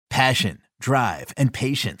Passion, drive, and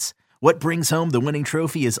patience. What brings home the winning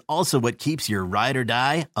trophy is also what keeps your ride or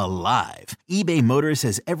die alive. eBay Motors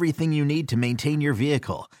has everything you need to maintain your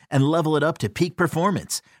vehicle and level it up to peak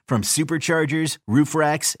performance, from superchargers, roof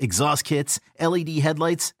racks, exhaust kits, LED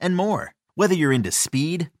headlights, and more. Whether you're into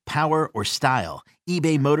speed, power, or style,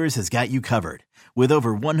 eBay Motors has got you covered. With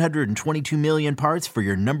over 122 million parts for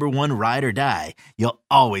your number one ride or die, you'll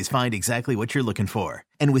always find exactly what you're looking for.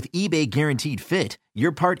 And with eBay Guaranteed Fit,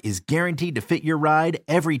 your part is guaranteed to fit your ride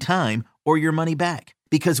every time or your money back.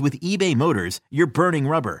 Because with eBay Motors, you're burning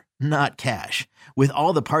rubber, not cash. With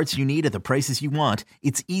all the parts you need at the prices you want,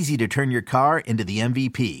 it's easy to turn your car into the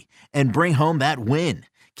MVP and bring home that win.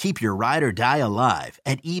 Keep your ride or die alive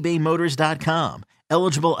at ebaymotors.com.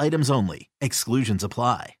 Eligible items only. Exclusions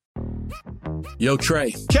apply. Yo,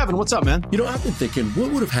 Trey. Kevin, what's up, man? You know, I've been thinking,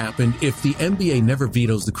 what would have happened if the NBA never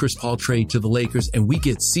vetoes the Chris Paul trade to the Lakers and we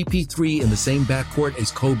get CP3 in the same backcourt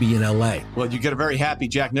as Kobe in LA? Well, you get a very happy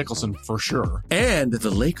Jack Nicholson for sure. And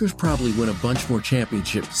the Lakers probably win a bunch more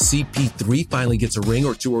championships. CP3 finally gets a ring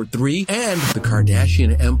or two or three, and the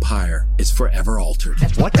Kardashian empire is forever altered.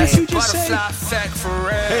 What did you just say?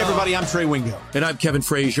 Hey, everybody, I'm Trey Wingo. And I'm Kevin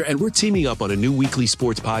Frazier, and we're teaming up on a new weekly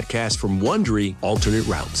sports podcast from Wondery, Alternate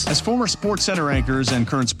Routes. As former Sports Center anchors and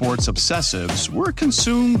current sports obsessives, we're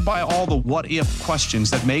consumed by all the what-if questions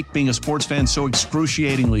that make being a sports fan so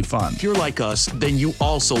excruciatingly fun. If you're like us, then you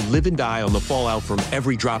also live and die on the fallout from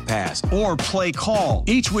every drop pass. Or play call.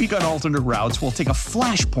 Each week on Alternate Routes, we'll take a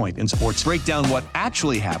flashpoint in sports, break down what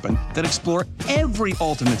actually happened, then explore every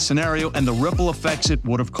alternate scenario and the ripple effects it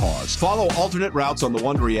would have caused. Follow Alternate Routes on the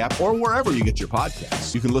Wondery app or wherever you get your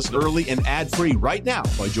podcasts. You can listen early and ad-free right now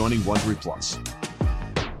by joining Wondery Plus.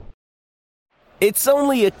 It's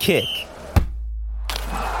only a kick,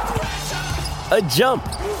 a jump,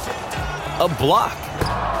 a block.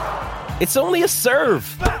 It's only a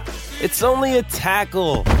serve. It's only a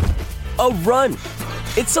tackle, a run.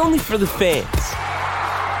 It's only for the fans.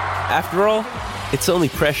 After all, it's only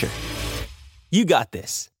pressure. You got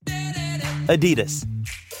this. Adidas.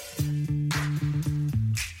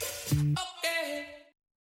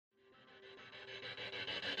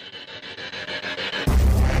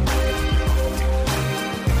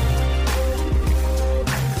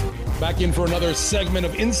 Back in for another segment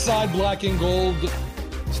of Inside Black and Gold.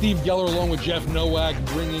 Steve Geller along with Jeff Nowak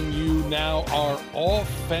bringing you now our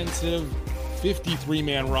offensive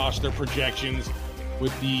 53-man roster projections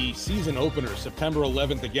with the season opener September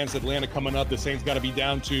 11th against Atlanta coming up. The Saints got to be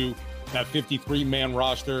down to that 53-man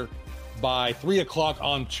roster by 3 o'clock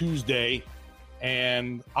on Tuesday.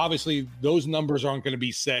 And obviously those numbers aren't going to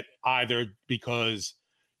be set either because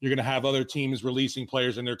you're going to have other teams releasing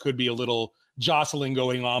players and there could be a little jostling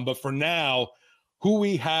going on. But for now, who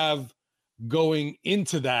we have going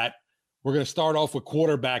into that, we're going to start off with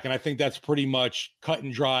quarterback. And I think that's pretty much cut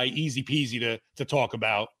and dry, easy peasy to talk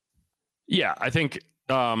about. Yeah, I think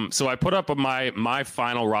so. I put up my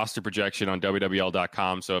final roster projection on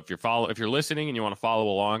WWL.com. So if you're listening and you want to follow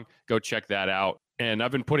along, go check that out. And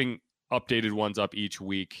I've been putting updated ones up each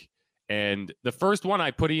week. And the first one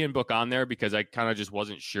I put Ian Book on there because I kind of just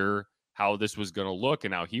wasn't sure how this was going to look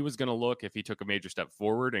and how he was going to look if he took a major step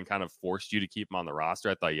forward and kind of forced you to keep him on the roster.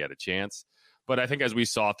 I thought he had a chance. But I think as we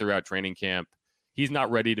saw throughout training camp, he's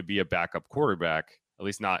not ready to be a backup quarterback, at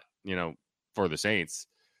least not, for the Saints.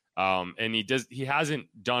 And he hasn't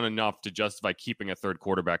done enough to justify keeping a third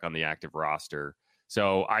quarterback on the active roster.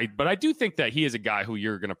 But I do think that he is a guy who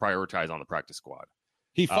you're going to prioritize on the practice squad.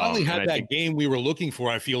 He finally had that game we were looking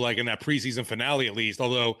for, I feel like, in that preseason finale, at least.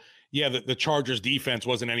 Although, yeah, the Chargers defense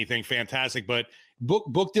wasn't anything fantastic, but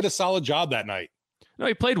Book did a solid job that night. No,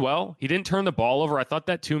 he played well. He didn't turn the ball over. I thought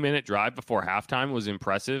that 2-minute drive before halftime was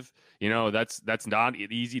impressive. That's not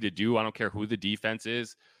easy to do. I don't care who the defense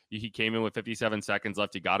is. He came in with 57 seconds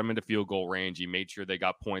left. He got him into field goal range. He made sure they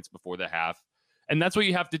got points before the half. And that's what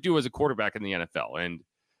you have to do as a quarterback in the NFL. And,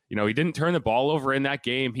 he didn't turn the ball over in that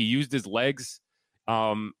game. He used his legs.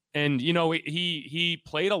 He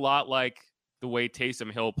played a lot like the way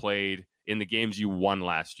Taysom Hill played in the games you won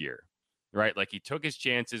last year, right? Like he took his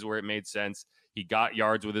chances where it made sense. He got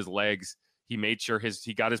yards with his legs. He made sure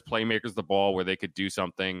he got his playmakers the ball where they could do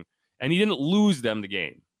something, and he didn't lose them the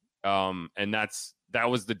game. And that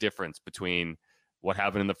was the difference between what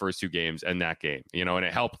happened in the first two games and that game, and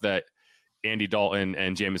it helped that Andy Dalton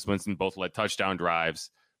and Jameis Winston both led touchdown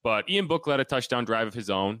drives, but Ian Book led a touchdown drive of his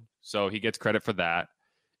own. So he gets credit for that.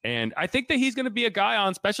 And I think that he's going to be a guy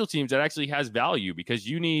on special teams that actually has value because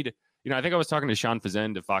you need, I think I was talking to Sean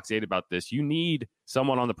Fazende of Fox 8 about this. You need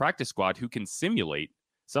someone on the practice squad who can simulate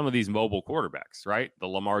some of these mobile quarterbacks, right? The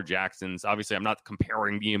Lamar Jacksons. Obviously, I'm not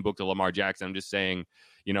comparing Ian Book to Lamar Jackson. I'm just saying,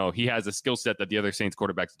 he has a skill set that the other Saints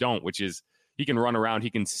quarterbacks don't, which is he can run around. He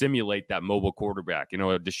can simulate that mobile quarterback, a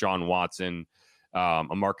Deshaun Watson, a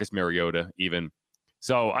Marcus Mariota even.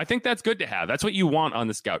 So I think that's good to have. That's what you want on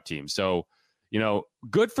the scout team. So,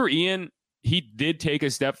 good for Ian. He did take a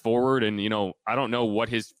step forward, and I don't know what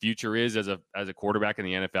his future is as a quarterback in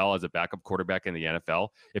the NFL, as a backup quarterback in the NFL.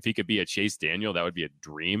 If he could be a Chase Daniel, that would be a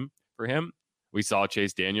dream for him. We saw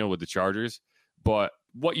Chase Daniel with the Chargers, but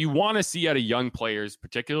what you want to see out of young players,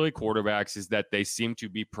 particularly quarterbacks, is that they seem to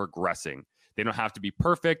be progressing. They don't have to be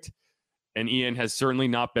perfect, and Ian has certainly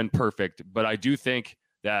not been perfect, but I do think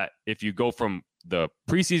that if you go from the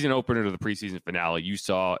preseason opener to the preseason finale, you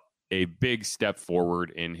saw a big step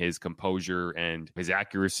forward in his composure and his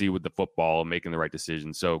accuracy with the football, making the right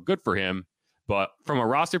decision. So good for him. But from a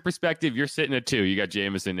roster perspective, you're sitting at 2. You got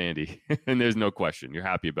Jameis and Andy, and there's no question. You're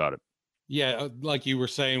happy about it. Yeah, like you were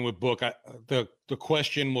saying with Book, the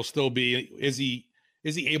question will still be, is he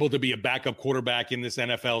able to be a backup quarterback in this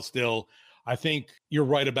NFL still? I think you're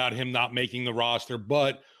right about him not making the roster,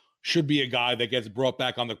 but should be a guy that gets brought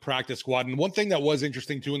back on the practice squad. And one thing that was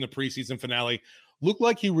interesting, too, in the preseason finale, looked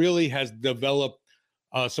like he really has developed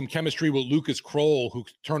some chemistry with Lucas Kroll, who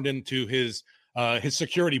turned into his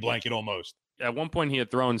security blanket almost. At one point, he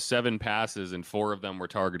had thrown 7 passes, and 4 of them were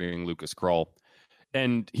targeting Lucas Kroll.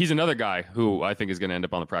 And he's another guy who I think is going to end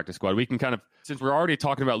up on the practice squad. We can since we're already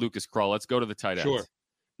talking about Lucas Kroll, let's go to the tight ends. Sure.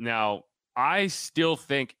 Now, I still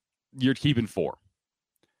think you're keeping 4.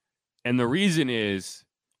 And the reason is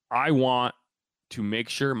I want to make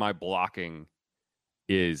sure my blocking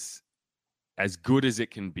is as good as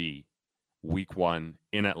it can be week 1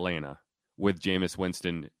 in Atlanta with Jameis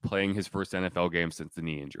Winston playing his first NFL game since the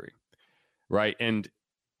knee injury, right? And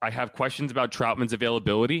I have questions about Troutman's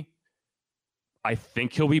availability. I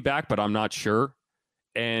think he'll be back, but I'm not sure.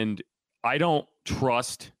 And I don't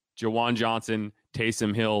trust Juwan Johnson,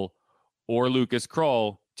 Taysom Hill, or Lucas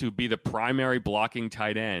Kroll to be the primary blocking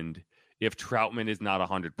tight end if Troutman is not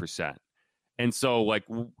 100%. And so,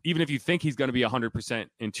 even if you think he's going to be 100%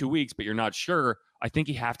 in 2 weeks, but you're not sure, I think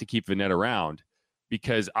you have to keep Vannett around,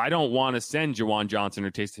 because I don't want to send Juwan Johnson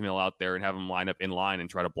or Taysom Hill out there and have him line up in line and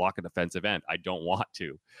try to block a defensive end. I don't want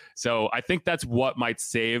to. So I think that's what might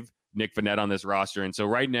save Nick Vannett on this roster. And so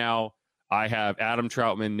right now, I have Adam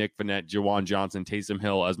Troutman, Nick Vannett, Juwan Johnson, Taysom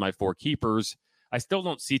Hill as my 4 keepers. I still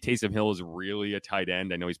don't see Taysom Hill as really a tight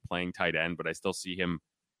end. I know he's playing tight end, but I still see him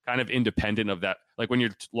kind of independent of that. Like when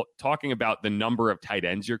you're talking about the number of tight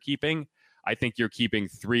ends you're keeping, I think you're keeping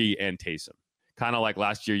 3 and Taysom. Kind of like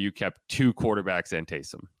last year, you kept 2 quarterbacks and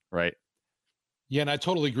Taysom, right? Yeah, and I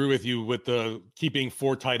totally agree with you with the keeping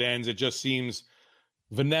 4 tight ends. It just seems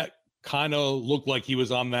Vannett kind of looked like he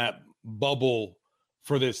was on that bubble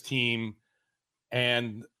for this team.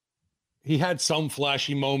 And he had some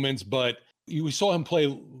flashy moments, but we saw him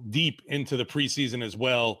play deep into the preseason as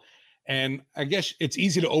well. And I guess it's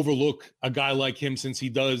easy to overlook a guy like him since he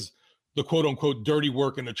does the quote unquote dirty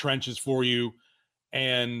work in the trenches for you.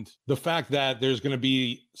 And the fact that there's going to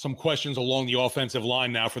be some questions along the offensive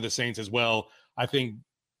line now for the Saints as well. I think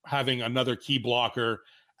having another key blocker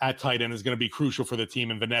at tight end is going to be crucial for the team.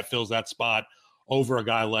 And Vannett fills that spot over a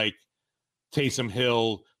guy like Taysom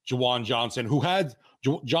Hill, Juwan Johnson,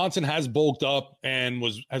 Johnson has bulked up and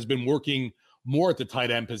has been working more at the tight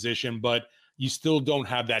end position, but you still don't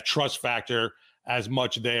have that trust factor as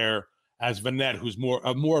much there as Vannett, who's more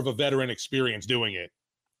of a veteran experience doing it.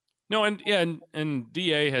 No, and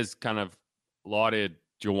DA has kind of lauded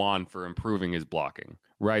Juwan for improving his blocking,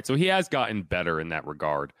 right? So he has gotten better in that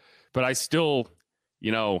regard. But I still,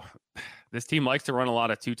 this team likes to run a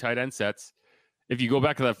lot of 2 tight end sets. If you go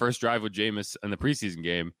back to that first drive with Jameis in the preseason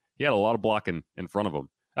game, he had a lot of blocking in front of him.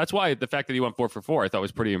 That's why the fact that he went 4 for 4, I thought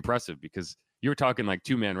was pretty impressive, because you were talking like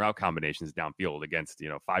 2-man route combinations downfield against,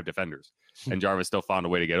 5 defenders, and Jarvis still found a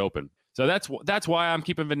way to get open. So that's why I'm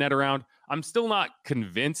keeping Vannett around. I'm still not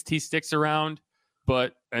convinced he sticks around,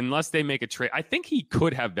 but unless they make a trade, I think he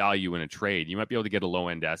could have value in a trade. You might be able to get a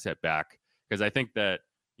low-end asset back, because I think that,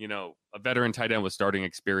 a veteran tight end with starting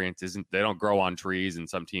experience they don't grow on trees, and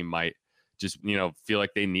some team might just, feel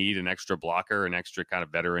like they need an extra blocker, an extra kind of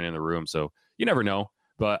veteran in the room. So you never know,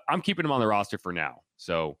 but I'm keeping him on the roster for now.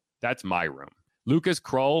 So that's my room. Lucas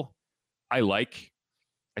Kroll, I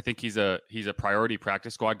think he's a priority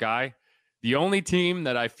practice squad guy. The only team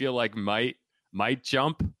that I feel like might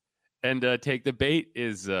jump and take the bait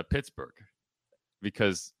is Pittsburgh,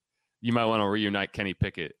 because you might want to reunite Kenny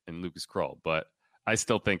Pickett and Lucas Kroll, but I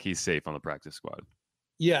still think he's safe on the practice squad.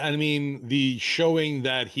 Yeah, I mean, the showing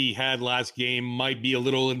that he had last game might be a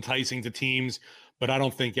little enticing to teams, but I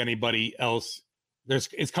don't think anybody else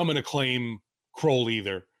is coming to claim Kroll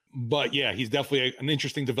either. But yeah, he's definitely an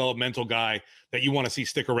interesting developmental guy that you want to see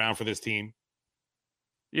stick around for this team.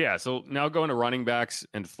 Yeah, so now going to running backs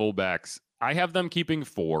and fullbacks, I have them keeping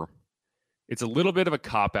 4. It's a little bit of a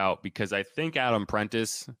cop-out because I think Adam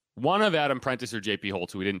Prentice, one of Adam Prentice or JP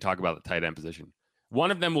Holtz, who we didn't talk about the tight end position,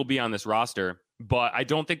 one of them will be on this roster, but I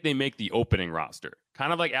don't think they make the opening roster.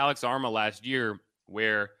 Kind of like Alex Arma last year,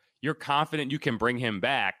 where you're confident you can bring him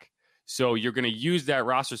back, so you're going to use that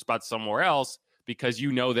roster spot somewhere else because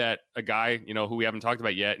you know that a guy, who we haven't talked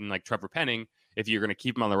about yet, and like Trevor Penning, if you're going to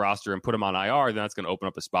keep him on the roster and put him on IR, then that's going to open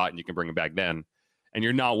up a spot and you can bring him back then. And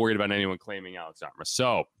you're not worried about anyone claiming Alex Arma.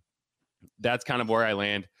 So that's kind of where I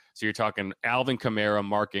land. So you're talking Alvin Kamara,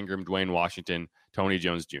 Mark Ingram, Dwayne Washington, Tony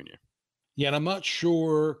Jones Jr. Yeah, and I'm not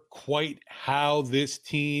sure quite how this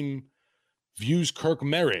team views Kirk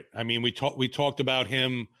Merritt. I mean, we talked about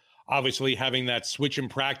him obviously having that switch in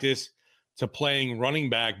practice to playing running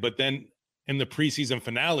back, but then in the preseason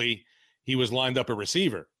finale, he was lined up a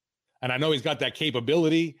receiver. And I know he's got that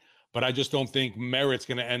capability, but I just don't think Merritt's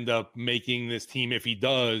going to end up making this team, if he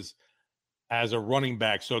does, as a running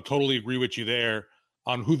back. So totally agree with you there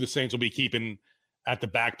on who the Saints will be keeping at the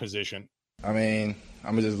back position. I mean,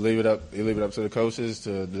 I'm going to just leave it up to the coaches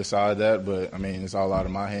to decide that. But, I mean, it's all out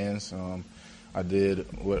of my hands. I did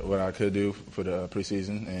what I could do for the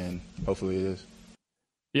preseason, and hopefully it is.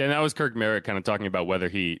 Yeah, and that was Kirk Merritt kind of talking about whether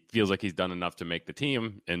he feels like he's done enough to make the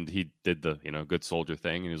team, and he did the good soldier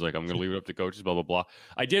thing, and he was like, I'm going to leave it up to coaches, blah, blah, blah.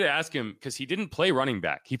 I did ask him, because he didn't play running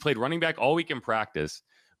back. He played running back all week in practice,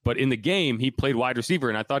 but in the game, he played wide receiver,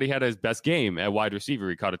 and I thought he had his best game at wide receiver.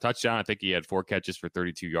 He caught a touchdown. I think he had 4 catches for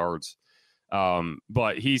 32 yards.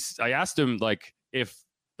 But I asked him, like, if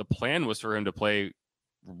the plan was for him to play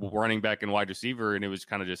running back and wide receiver, and it was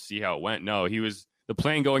kind of just see how it went. No, the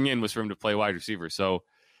plan going in was for him to play wide receiver. So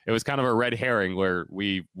it was kind of a red herring where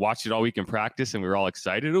we watched it all week in practice and we were all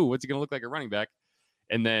excited. Oh, what's he going to look like a running back?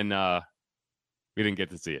 And then we didn't get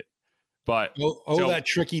to see it. But that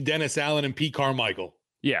tricky Dennis Allen and Pete Carmichael.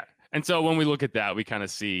 Yeah. And so when we look at that, we kind of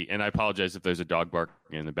see, and I apologize if there's a dog barking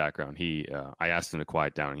in the background. I asked him to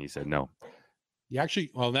quiet down and he said no.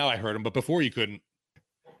 Now I heard him, but before you couldn't.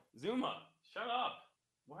 Zuma, shut up.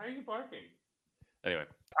 Why are you barking? Anyway,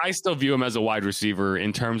 I still view him as a wide receiver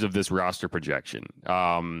in terms of this roster projection.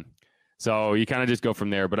 So you kind of just go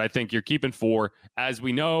from there. But I think you're keeping 4. As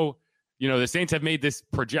we know, the Saints have made this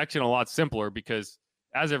projection a lot simpler because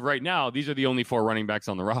as of right now, these are the only 4 running backs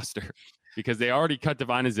on the roster because they already cut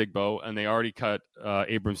Devine Azigbo and they already cut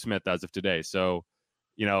Abram Smith as of today. So,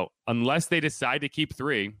 unless they decide to keep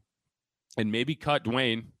 3 and maybe cut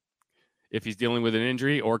Dwayne if he's dealing with an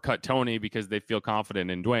injury or cut Tony because they feel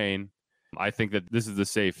confident in Dwayne, I think that this is the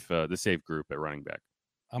safe group at running back.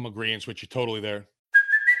 I'm agreeing with you totally there.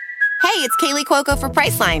 Hey, it's Kaylee Cuoco for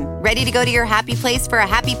Priceline. Ready to go to your happy place for a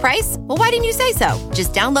happy price? Well, why didn't you say so?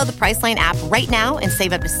 Just download the Priceline app right now and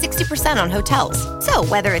save up to 60% on hotels. So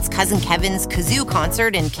whether it's Cousin Kevin's Kazoo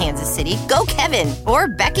Concert in Kansas City, go Kevin, or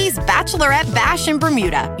Becky's Bachelorette Bash in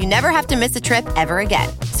Bermuda, you never have to miss a trip ever again.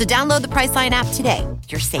 So download the Priceline app today.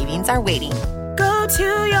 Your savings are waiting. Go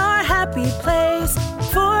to your happy place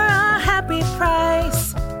for a happy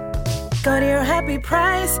price. Go to your happy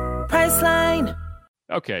price, Priceline.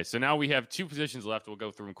 Okay, so now we have 2 positions left. We'll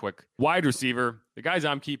go through them quick. Wide receiver, the guys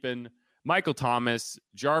I'm keeping, Michael Thomas,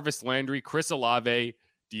 Jarvis Landry, Chris Olave,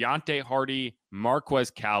 Deontay Hardy,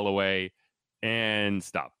 Marquez Callaway, and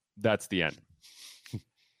stop. That's the end.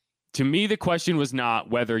 To me, the question was not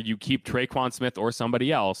whether you keep Traquan Smith or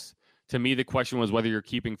somebody else. To me, the question was whether you're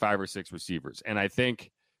keeping 5 or 6 receivers. And I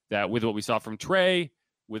think that with what we saw from Trey,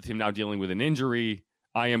 with him now dealing with an injury,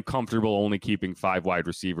 I am comfortable only keeping 5 wide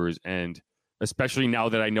receivers, and especially now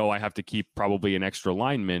that I know I have to keep probably an extra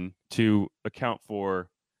lineman to account for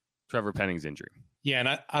Trevor Penning's injury. Yeah,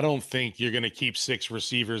 and I don't think you're going to keep 6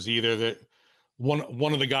 receivers either. That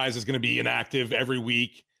one of the guys is going to be inactive every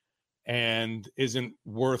week and isn't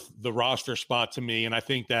worth the roster spot to me. And I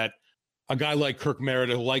think that a guy like Kirk Merritt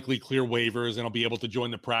will likely clear waivers and will be able to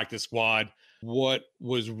join the practice squad. What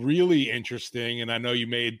was really interesting, and I know you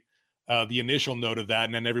made the initial note of that,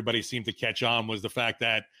 and then everybody seemed to catch on, was the fact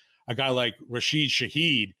that a guy like Rashid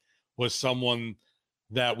Shaheed was someone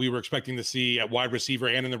that we were expecting to see at wide receiver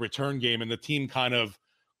and in the return game, and the team kind of,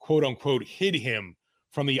 quote unquote, hid him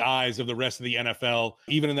from the eyes of the rest of the NFL.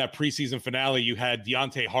 Even in that preseason finale, you had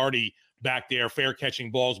Deontay Hardy back there fair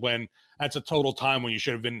catching balls when that's a total time when you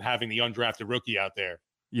should have been having the undrafted rookie out there.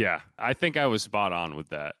 Yeah, I think I was spot on with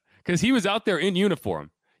that because he was out there in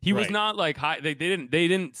uniform. He was not like high. They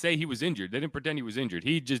didn't say he was injured. They didn't pretend he was injured.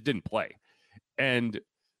 He just didn't play. And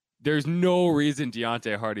there's no reason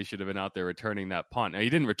Deontay Hardy should have been out there returning that punt. Now, he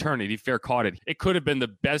didn't return it. He fair caught it. It could have been the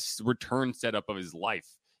best return setup of his life.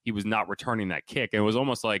 He was not returning that kick. And it was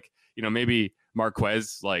almost like, maybe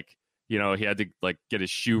Marquez, he had to get his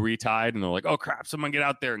shoe retied, and they're like, oh crap, someone get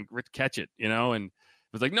out there and catch it, and it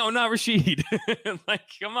was like, no, not Rashid.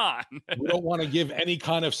 Come on. We don't want to give any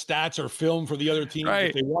kind of stats or film for the other team. Right.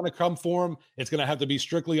 If they want to come for him, it's going to have to be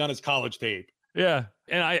strictly on his college tape. Yeah.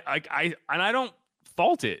 And I don't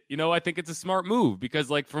fault it. I think it's a smart move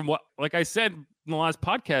because from what, I said in the last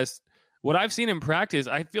podcast, what I've seen in practice,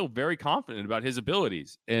 I feel very confident about his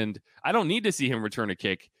abilities. And I don't need to see him return a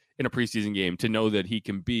kick in a preseason game to know that he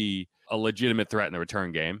can be a legitimate threat in the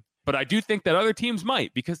return game. But I do think that other teams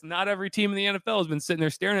might, because not every team in the NFL has been sitting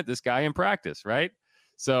there staring at this guy in practice, right?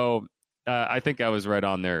 So I think I was right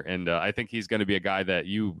on there. And I think he's going to be a guy that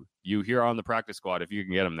you hear on the practice squad if you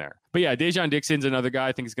can get him there. But yeah, Dejon Dixon's another guy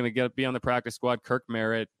I think is going to be on the practice squad. Kirk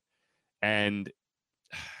Merritt. And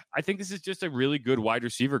I think this is just a really good wide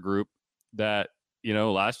receiver group that,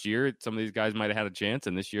 last year, some of these guys might have had a chance,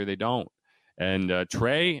 and this year they don't. And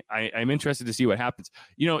Trey, I'm interested to see what happens.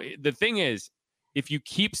 The thing is, if you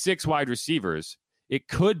keep 6 wide receivers, it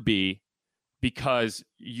could be because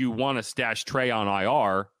you want to stash Trey on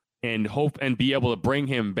IR and hope and be able to bring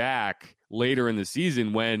him back later in the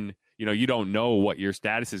season when, you don't know what your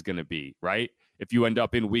status is going to be, right? If you end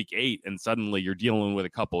up in week 8 and suddenly you're dealing with a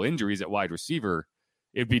couple injuries at wide receiver,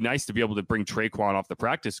 it'd be nice to be able to bring Traquan off the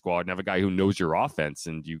practice squad and have a guy who knows your offense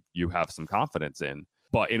and you have some confidence in.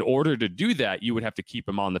 But in order to do that, you would have to keep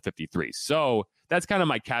him on the 53. So that's kind of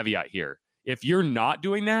my caveat here. If you're not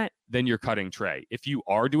doing that, then you're cutting Trey. If you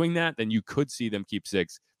are doing that, then you could see them keep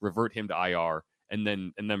 6, revert him to IR, and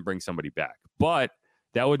then bring somebody back. But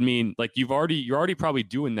that would mean you're already probably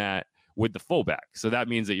doing that with the fullback. So that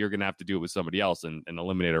means that you're going to have to do it with somebody else and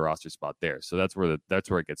eliminate a roster spot there. So that's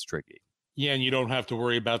where it gets tricky. Yeah, and you don't have to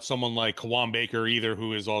worry about someone like Kawan Baker either,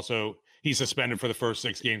 who is also he's suspended for the first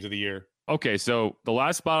 6 games of the year. Okay, so the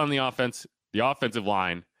last spot on the offensive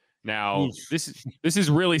line. Now, this is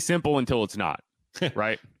really simple until it's not,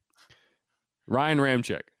 right? Ryan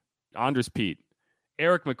Ramczyk, Andres Pete,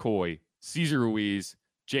 Eric McCoy, Cesar Ruiz,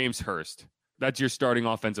 James Hurst. That's your starting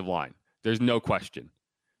offensive line. There's no question.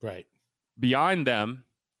 Right. Behind them,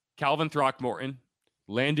 Calvin Throckmorton,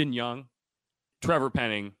 Landon Young, Trevor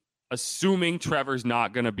Penning, assuming Trevor's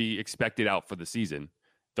not going to be expected out for the season.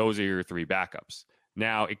 Those are your 3 backups.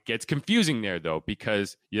 Now, it gets confusing there, though,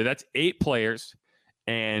 because that's 8 players,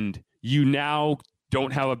 and you now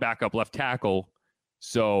don't have a backup left tackle,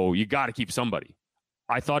 so you got to keep somebody.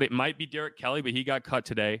 I thought it might be Derek Kelly, but he got cut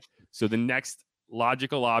today. So the next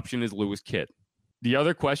logical option is Lewis Kidd. The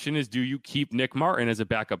other question is, do you keep Nick Martin as a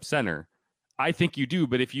backup center? I think you do,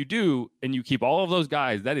 but if you do, and you keep all of those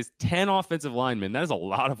guys, that is 10 offensive linemen. That is a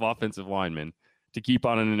lot of offensive linemen to keep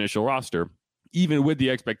on an initial roster, even with the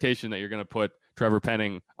expectation that you're going to put Trevor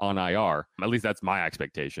Penning on IR. At least that's my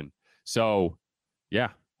expectation. So, yeah,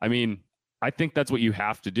 I think that's what you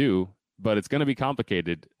have to do, but it's going to be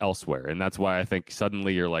complicated elsewhere. And that's why I think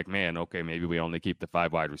suddenly you're like, man, okay, maybe we only keep the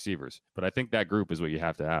 5 wide receivers. But I think that group is what you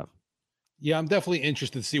have to have. Yeah, I'm definitely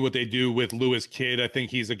interested to see what they do with Lewis Kidd. I think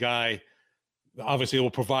he's a guy, obviously, will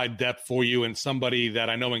provide depth for you, and somebody that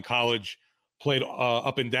I know in college played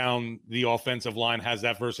up and down the offensive line, has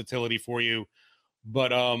that versatility for you. But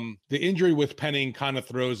the injury with Penning kind of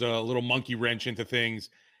throws a little monkey wrench into things.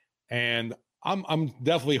 And I'm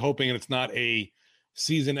definitely hoping it's not a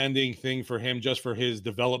season-ending thing for him, just for his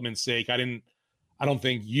development's sake. I don't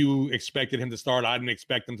think you expected him to start. I didn't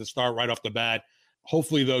expect him to start right off the bat.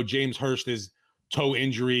 Hopefully, though, James Hurst's toe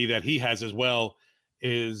injury that he has as well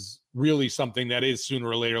is really something that is sooner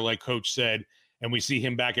or later, like Coach said, and we see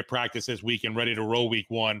him back at practice this week and ready to roll week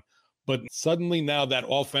 1. But suddenly now that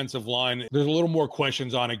offensive line, there's a little more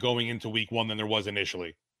questions on it going into week 1 than there was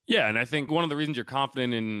initially. Yeah, and I think one of the reasons you're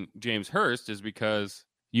confident in James Hurst is because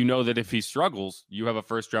you know that if he struggles, you have a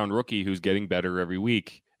first-round rookie who's getting better every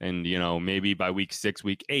week. And, maybe by week 6,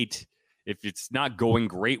 week 8, if it's not going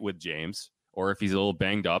great with James, or if he's a little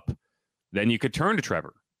banged up, then you could turn to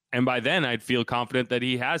Trevor. And by then, I'd feel confident that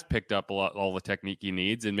he has picked up all the technique he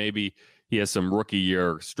needs, and maybe he has some rookie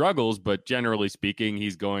year struggles, but generally speaking,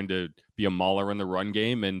 he's going to be a mauler in the run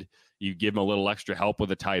game, and you give him a little extra help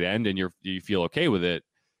with a tight end, and you feel okay with it.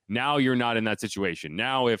 Now you're not in that situation.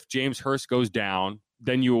 Now, if James Hurst goes down,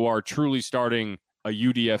 then you are truly starting a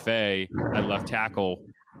UDFA at left tackle,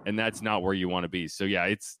 and that's not where you want to be. So, yeah,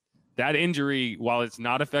 it's that injury, while it's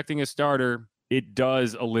not affecting a starter, it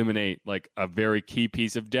does eliminate a very key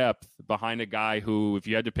piece of depth behind a guy who, if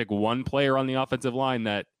you had to pick one player on the offensive line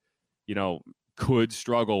that, could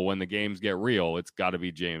struggle when the games get real, it's got to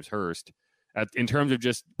be James Hurst. In terms of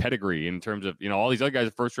just pedigree, in terms of, all these other guys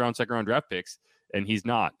are first round, second round draft picks, and he's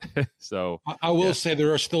not. So I will say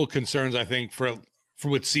there are still concerns, I think, for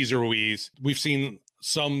with Cesar Ruiz. We've seen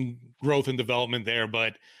some growth and development there,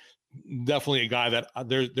 but definitely a guy that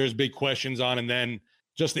there's big questions on. And then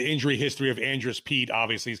just the injury history of Andrus Peat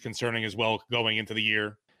obviously is concerning as well going into the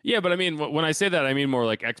year. Yeah, but I mean, when I say that, I mean more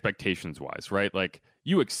like expectations-wise, right? Like,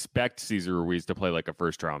 you expect Cesar Ruiz to play like a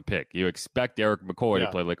first-round pick. You expect Eric McCoy to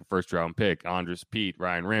play like a first-round pick, Andrus Peat,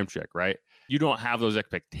 Ryan Ramczyk, right? You don't have those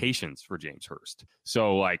expectations for James Hurst.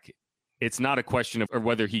 So, like, it's not a question of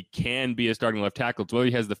whether he can be a starting left tackle. It's whether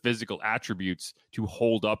he has the physical attributes to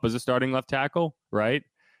hold up as a starting left tackle, right?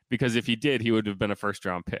 Because if he did, he would have been a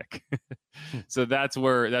first-round pick. So that's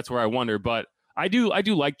where I wonder. But I do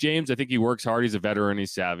like James. I think he works hard. He's a veteran.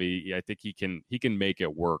 He's savvy. I think he can make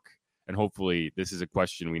it work. And hopefully this is a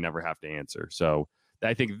question we never have to answer. So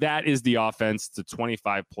I think that is the offense. It's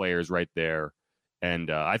 25 players right there. And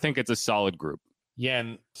I think it's a solid group. Yeah,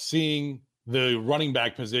 and seeing the running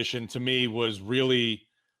back position to me was really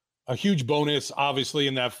a huge bonus. Obviously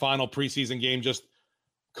in that final preseason game, just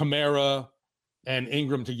Kamara and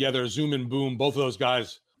Ingram together, Zoom and Boom, both of those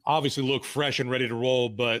guys obviously look fresh and ready to roll.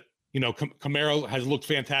 But Kamara has looked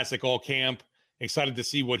fantastic all camp. Excited to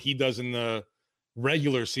see what he does in the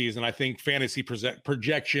regular season. I think fantasy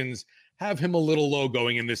projections have him a little low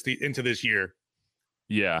going into this year.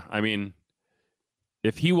 Yeah, I mean,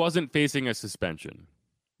 if he wasn't facing a suspension,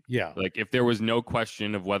 like if there was no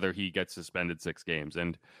question of whether he gets suspended 6 games,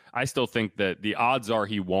 and I still think that the odds are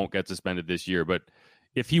he won't get suspended this year, but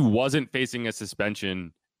if he wasn't facing a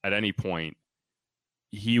suspension at any point,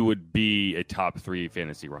 he would be a top 3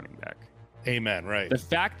 fantasy running back. Amen. Right. The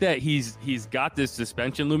fact that he's got this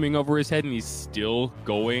suspension looming over his head and he's still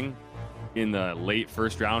going in the late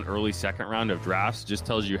first round, early second round of drafts just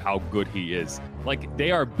tells you how good he is. Like, they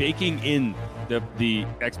are baking in the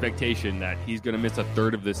expectation that he's going to miss a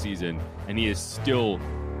third of the season, and he is still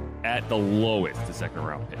at the lowest, the second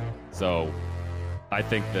round pick. So I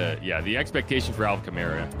think the expectation for Alvin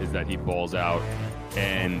Kamara is that he balls out,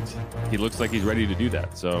 and he looks like he's ready to do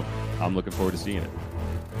that. So I'm looking forward to seeing it.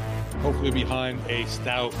 Hopefully behind a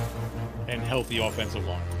stout and healthy offensive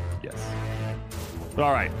line. Yes.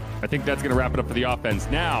 All right. I think that's going to wrap it up for the offense.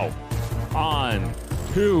 Now, on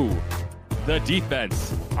to the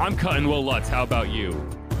defense. I'm cutting Will Lutz. How about you?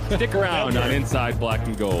 Stick around on Inside Black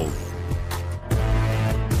and Gold.